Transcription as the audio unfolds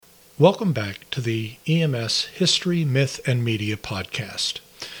Welcome back to the EMS History, Myth, and Media podcast.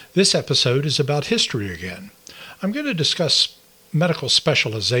 This episode is about history again. I'm going to discuss medical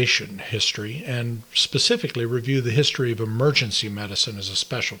specialization history and specifically review the history of emergency medicine as a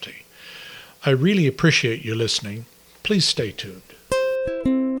specialty. I really appreciate you listening. Please stay tuned.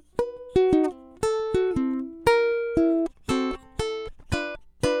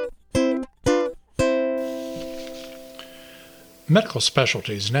 Medical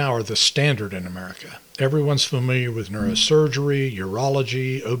specialties now are the standard in America. Everyone's familiar with neurosurgery,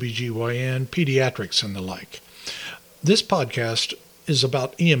 urology, OBGYN, pediatrics, and the like. This podcast is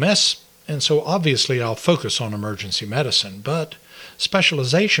about EMS, and so obviously I'll focus on emergency medicine, but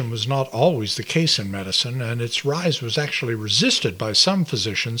specialization was not always the case in medicine, and its rise was actually resisted by some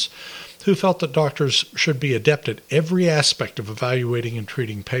physicians who felt that doctors should be adept at every aspect of evaluating and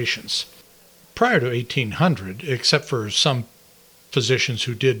treating patients. Prior to 1800, except for some physicians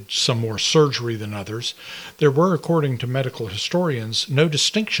who did some more surgery than others, there were, according to medical historians, no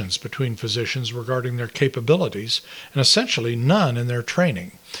distinctions between physicians regarding their capabilities, and essentially none in their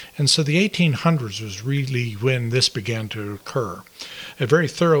training. And so the 1800s was really when this began to occur. A very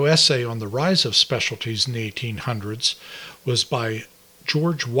thorough essay on the rise of specialties in the 1800s was by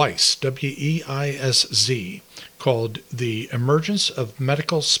George Weiss, W-E-I-S-Z, called The Emergence of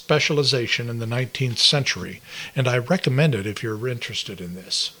Medical Specialization in the 19th Century, and I recommend it if you're interested in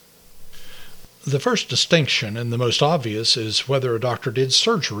this. The first distinction, and the most obvious, is whether a doctor did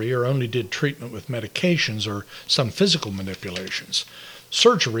surgery or only did treatment with medications or some physical manipulations.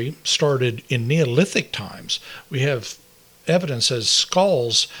 Surgery started in Neolithic times. We have evidence as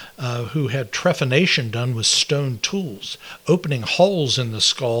skulls who had trephination done with stone tools, opening holes in the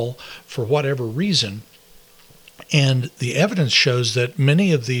skull for whatever reason. And the evidence shows that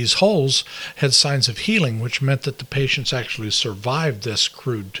many of these holes had signs of healing, which meant that the patients actually survived this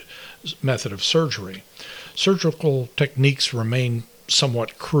crude method of surgery. Surgical techniques remain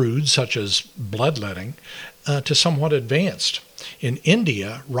somewhat crude, such as bloodletting, to somewhat advanced. In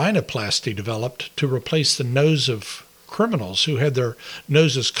India, rhinoplasty developed to replace the nose of criminals who had their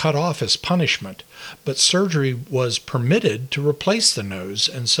noses cut off as punishment, but surgery was permitted to replace the nose,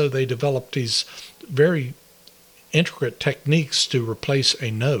 and so they developed these very intricate techniques to replace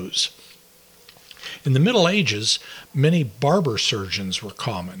a nose. In the Middle Ages, many barber surgeons were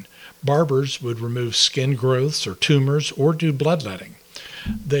common. Barbers would remove skin growths or tumors or do bloodletting.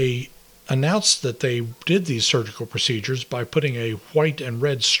 They announced that they did these surgical procedures by putting a white and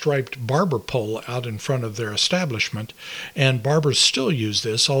red striped barber pole out in front of their establishment, and barbers still use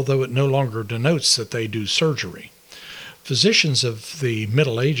this, although it no longer denotes that they do surgery. Physicians of the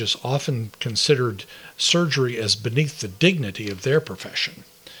Middle Ages often considered surgery as beneath the dignity of their profession.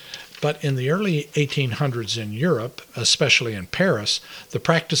 But in the early 1800s in Europe, especially in Paris, the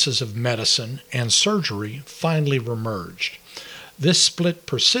practices of medicine and surgery finally remerged. This split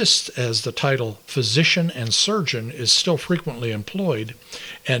persists as the title physician and surgeon is still frequently employed,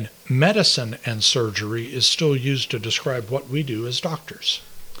 and medicine and surgery is still used to describe what we do as doctors.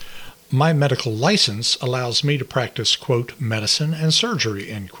 My medical license allows me to practice, quote, medicine and surgery,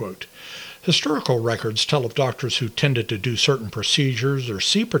 end quote. Historical records tell of doctors who tended to do certain procedures or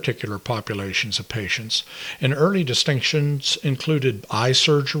see particular populations of patients, and early distinctions included eye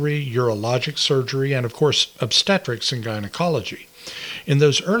surgery, urologic surgery, and of course obstetrics and gynecology. In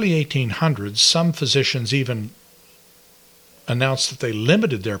those early 1800s, some physicians even announced that they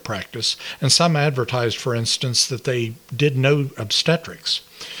limited their practice, and some advertised, for instance, that they did no obstetrics.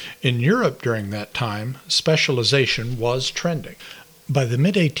 In Europe during that time, specialization was trending. By the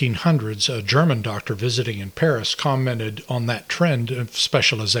mid-1800s, a German doctor visiting in Paris commented on that trend of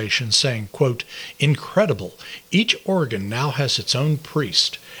specialization, saying, quote, "Incredible, each organ now has its own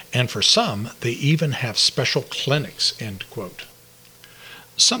priest, and for some, they even have special clinics," end quote.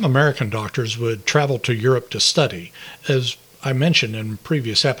 Some American doctors would travel to Europe to study. As I mentioned in a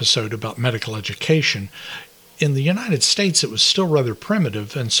previous episode about medical education, in the United States it was still rather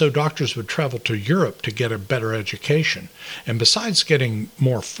primitive, and so doctors would travel to Europe to get a better education. And besides getting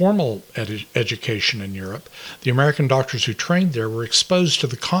more formal education in Europe, the American doctors who trained there were exposed to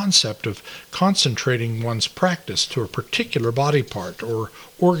the concept of concentrating one's practice to a particular body part or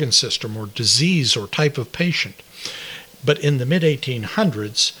organ system or disease or type of patient. But in the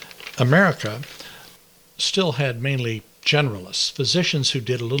mid-1800s, America still had mainly generalists, physicians who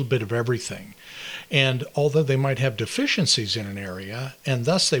did a little bit of everything. And although they might have deficiencies in an area, and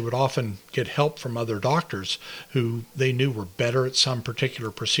thus they would often get help from other doctors who they knew were better at some particular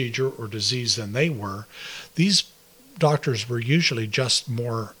procedure or disease than they were, these doctors were usually just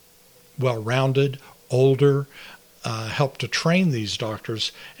more well-rounded, older, helped to train these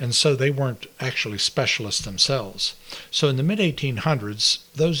doctors, and so they weren't actually specialists themselves. So in the mid-1800s,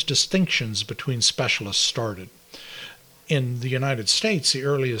 those distinctions between specialists started. In the United States, the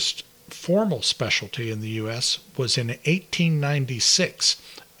earliest formal specialty in the U.S. was in 1896,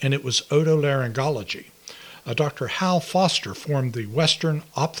 and it was otolaryngology. Dr. Hal Foster formed the Western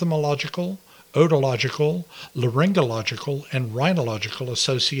Ophthalmological, Otological, Laryngological, and Rhinological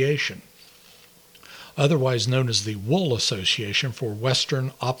Association, otherwise known as the Wool Association for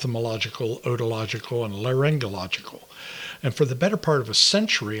Western Ophthalmological, Otological, and Laryngological. And for the better part of a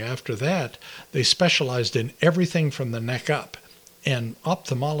century after that, they specialized in everything from the neck up. And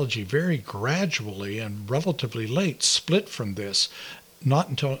ophthalmology very gradually and relatively late split from this. Not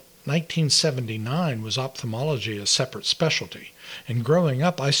until 1979 was ophthalmology a separate specialty. And growing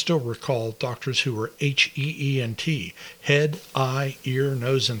up, I still recall doctors who were HEENT, head, eye, ear,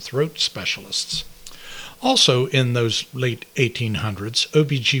 nose, and throat specialists. Also, in those late 1800s,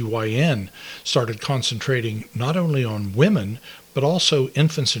 OBGYN started concentrating not only on women, but also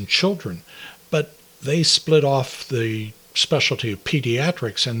infants and children. But they split off the specialty of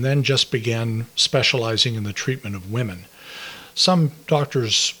pediatrics and then just began specializing in the treatment of women. Some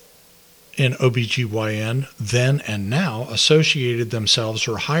doctors in OBGYN then and now associated themselves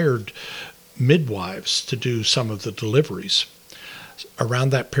or hired midwives to do some of the deliveries. Around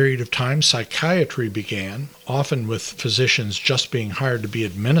that period of time, psychiatry began, often with physicians just being hired to be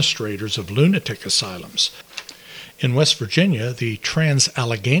administrators of lunatic asylums. In West Virginia, the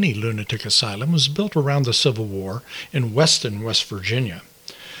Trans-Allegheny Lunatic Asylum was built around the Civil War in Weston, West Virginia.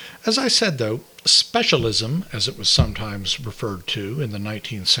 As I said, though, specialism, as it was sometimes referred to in the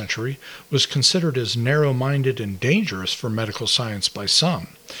 19th century, was considered as narrow-minded and dangerous for medical science by some.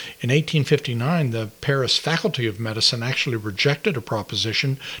 In 1859, the Paris Faculty of Medicine actually rejected a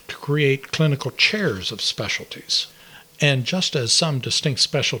proposition to create clinical chairs of specialties. And just as some distinct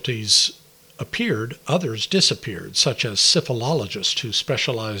specialties appeared, others disappeared, such as syphilologists who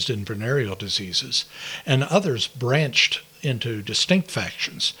specialized in venereal diseases, and others branched into distinct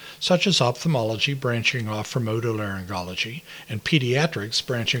factions, such as ophthalmology branching off from otolaryngology and pediatrics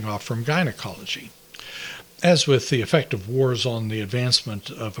branching off from gynecology. As with the effect of wars on the advancement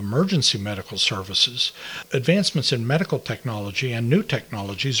of emergency medical services, advancements in medical technology and new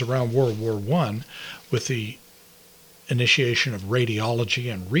technologies around World War I, with the initiation of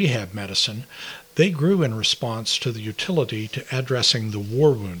radiology and rehab medicine, they grew in response to the utility to addressing the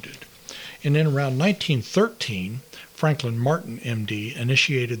war wounded. And in around 1913, Franklin Martin, MD,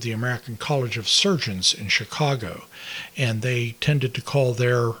 initiated the American College of Surgeons in Chicago, and they tended to call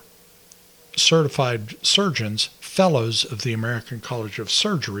their certified surgeons fellows of the American College of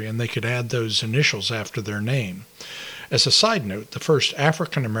Surgery, and they could add those initials after their name. As a side note, the first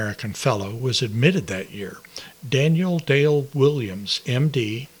African-American fellow was admitted that year. Daniel Dale Williams,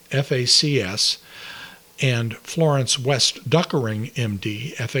 MD, FACS, and Florence West Duckering,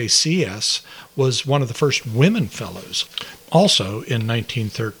 MD, FACS, was one of the first women fellows, also in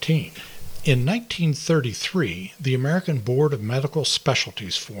 1913. In 1933, the American Board of Medical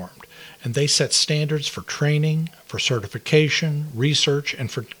Specialties formed, and they set standards for training, for certification, research, and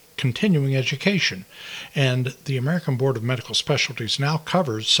for continuing education. And the American Board of Medical Specialties now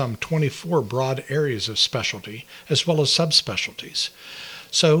covers some 24 broad areas of specialty, as well as subspecialties.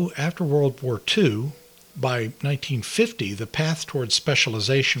 So after World War II, by 1950, the path towards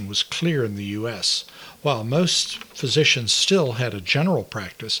specialization was clear in the U.S. While most physicians still had a general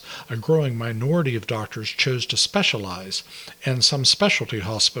practice, a growing minority of doctors chose to specialize, and some specialty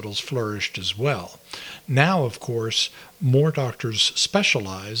hospitals flourished as well. Now, of course, more doctors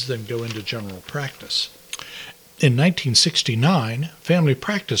specialize than go into general practice. In 1969, family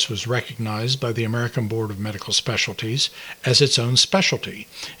practice was recognized by the American Board of Medical Specialties as its own specialty.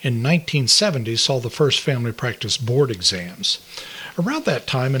 In 1970, saw the first family practice board exams. Around that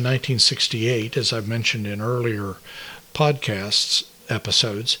time in 1968, as I've mentioned in earlier podcasts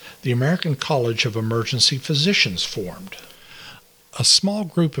episodes, the American College of Emergency Physicians formed. A small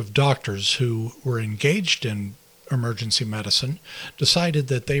group of doctors who were engaged in emergency medicine decided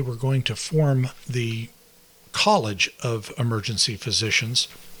that they were going to form the College of Emergency Physicians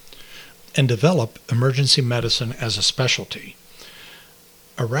and develop emergency medicine as a specialty.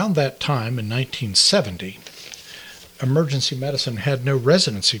 Around that time, in 1970, emergency medicine had no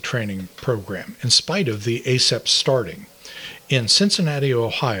residency training program, in spite of the ACEP starting. In Cincinnati,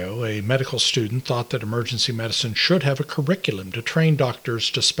 Ohio, a medical student thought that emergency medicine should have a curriculum to train doctors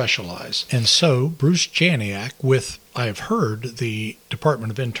to specialize. And so Bruce Janiak, with I have heard the Department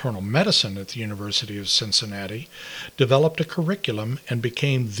of Internal Medicine at the University of Cincinnati developed a curriculum and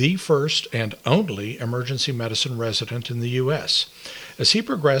became the first and only emergency medicine resident in the U.S. As he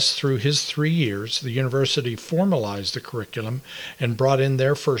progressed through his 3 years, the university formalized the curriculum and brought in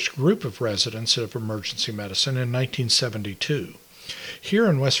their first group of residents of emergency medicine in 1972. Here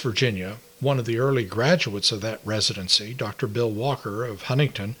in West Virginia, one of the early graduates of that residency, Dr. Bill Walker of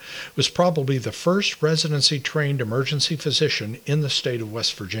Huntington, was probably the first residency-trained emergency physician in the state of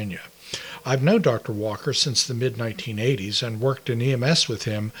West Virginia. I've known Dr. Walker since the mid-1980s and worked in EMS with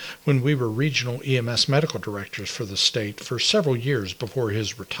him when we were regional EMS medical directors for the state for several years before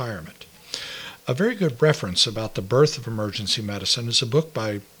his retirement. A very good reference about the birth of emergency medicine is a book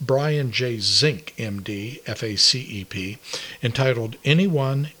by Brian J. Zink, M.D., F.A.C.E.P., entitled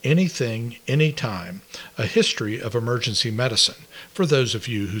Anyone, Anything, Anytime, A History of Emergency Medicine, for those of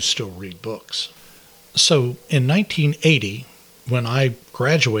you who still read books. So, in 1980, when I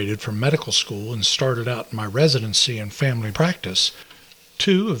graduated from medical school and started out my residency in family practice,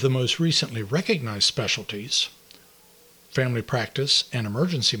 two of the most recently recognized specialties, family practice and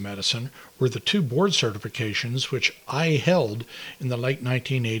emergency medicine, were the two board certifications which I held in the late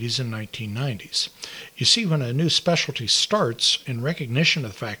 1980s and 1990s. You see, when a new specialty starts, in recognition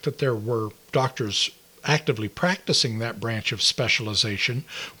of the fact that there were doctors actively practicing that branch of specialization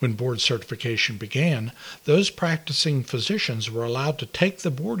when board certification began, those practicing physicians were allowed to take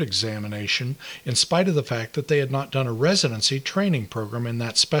the board examination in spite of the fact that they had not done a residency training program in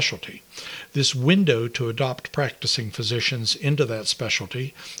that specialty. This window to adopt practicing physicians into that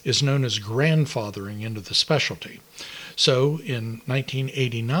specialty is known as grandfathering into the specialty. So in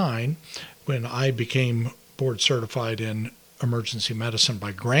 1989, when I became board certified in emergency medicine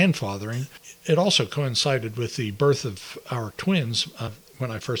by grandfathering, it also coincided with the birth of our twins when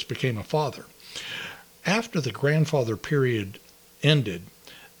I first became a father. After the grandfather period ended,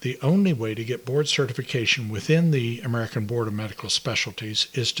 the only way to get board certification within the American Board of Medical Specialties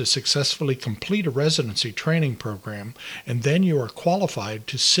is to successfully complete a residency training program, and then you are qualified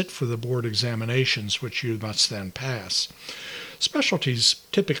to sit for the board examinations, which you must then pass. Specialties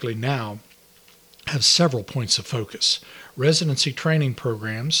typically now have several points of focus. Residency training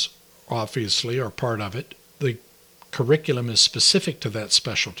programs, obviously, are part of it. The curriculum is specific to that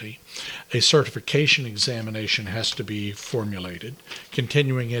specialty. A certification examination has to be formulated.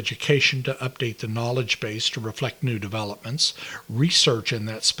 Continuing education to update the knowledge base to reflect new developments. Research in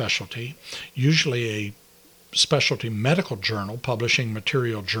that specialty, usually a specialty medical journal publishing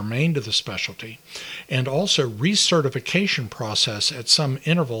material germane to the specialty, and also recertification process at some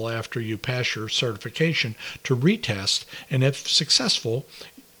interval after you pass your certification to retest, and if successful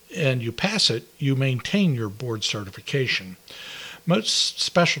and you pass it, you maintain your board certification. Most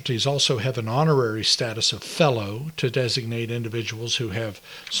specialties also have an honorary status of fellow to designate individuals who have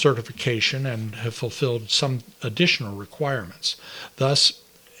certification and have fulfilled some additional requirements. Thus,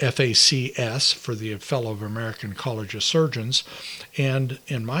 FACS for the Fellow of American College of Surgeons, and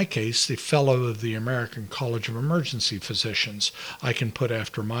in my case, the Fellow of the American College of Emergency Physicians, I can put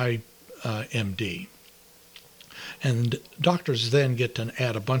after my MD. And doctors then get to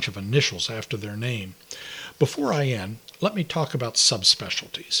add a bunch of initials after their name. Before I end, let me talk about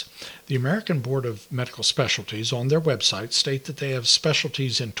subspecialties. The American Board of Medical Specialties on their website state that they have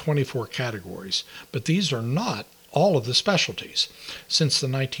specialties in 24 categories, but these are not all of the specialties. Since the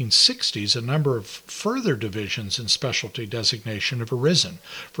 1960s, a number of further divisions in specialty designation have arisen.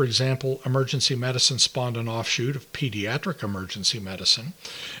 For example, emergency medicine spawned an offshoot of pediatric emergency medicine.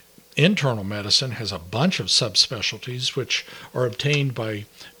 Internal medicine has a bunch of subspecialties which are obtained by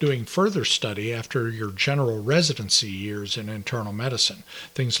doing further study after your general residency years in internal medicine,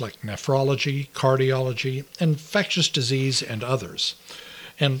 things like nephrology, cardiology, infectious disease, and others.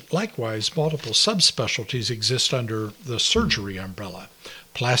 And likewise, multiple subspecialties exist under the surgery umbrella: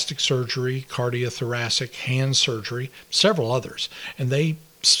 plastic surgery, cardiothoracic, hand surgery, several others. And they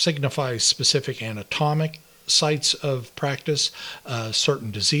signify specific anatomic sites of practice, certain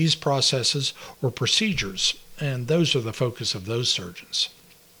disease processes, or procedures. And those are the focus of those surgeons.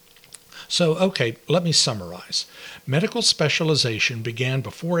 So, okay, let me summarize. Medical specialization began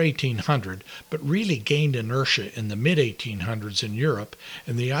before 1800, but really gained inertia in the mid-1800s in Europe,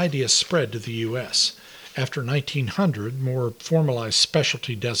 and the idea spread to the U.S. After 1900, more formalized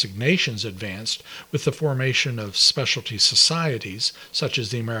specialty designations advanced with the formation of specialty societies, such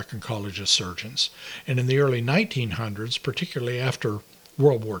as the American College of Surgeons. And in the early 1900s, particularly after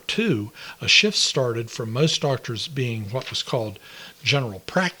World War II, a shift started from most doctors being what was called general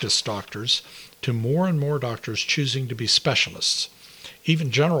practice doctors to more and more doctors choosing to be specialists.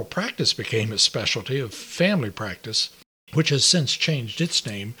 Even general practice became a specialty of family practice, which has since changed its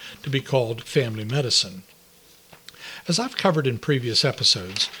name to be called family medicine. As I've covered in previous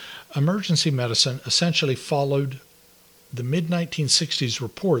episodes, emergency medicine essentially followed the mid-1960s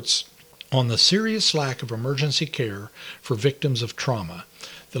reports on the serious lack of emergency care for victims of trauma.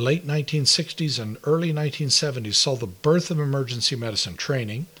 The late 1960s and early 1970s saw the birth of emergency medicine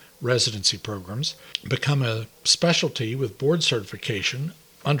training, residency programs, become a specialty with board certification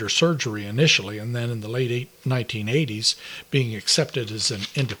under surgery initially, and then in the late 1980s being accepted as an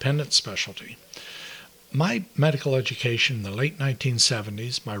independent specialty. My medical education in the late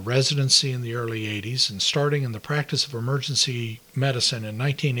 1970s, my residency in the early 80s, and starting in the practice of emergency medicine in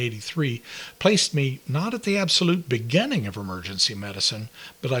 1983 placed me not at the absolute beginning of emergency medicine,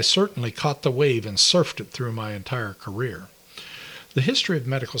 but I certainly caught the wave and surfed it through my entire career. The history of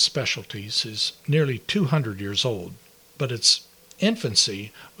medical specialties is nearly 200 years old, but its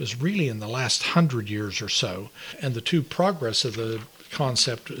infancy was really in the last 100 years or so, and the true progress of the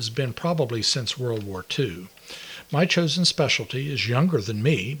concept has been probably since World War II. My chosen specialty is younger than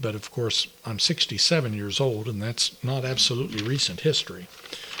me, but of course I'm 67 years old, and that's not absolutely recent history.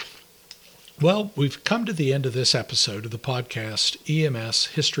 Well, we've come to the end of this episode of the podcast EMS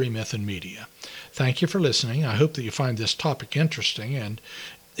History, Myth, and Media. Thank you for listening. I hope that you find this topic interesting, and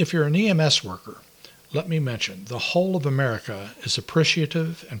if you're an EMS worker, let me mention, the whole of America is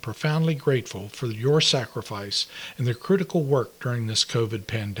appreciative and profoundly grateful for your sacrifice and the critical work during this COVID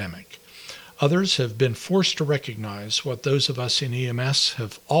pandemic. Others have been forced to recognize what those of us in EMS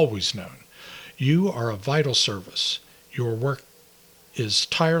have always known. You are a vital service. Your work is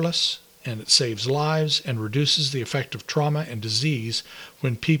tireless, and it saves lives and reduces the effect of trauma and disease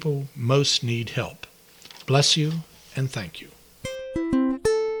when people most need help. Bless you, and thank you.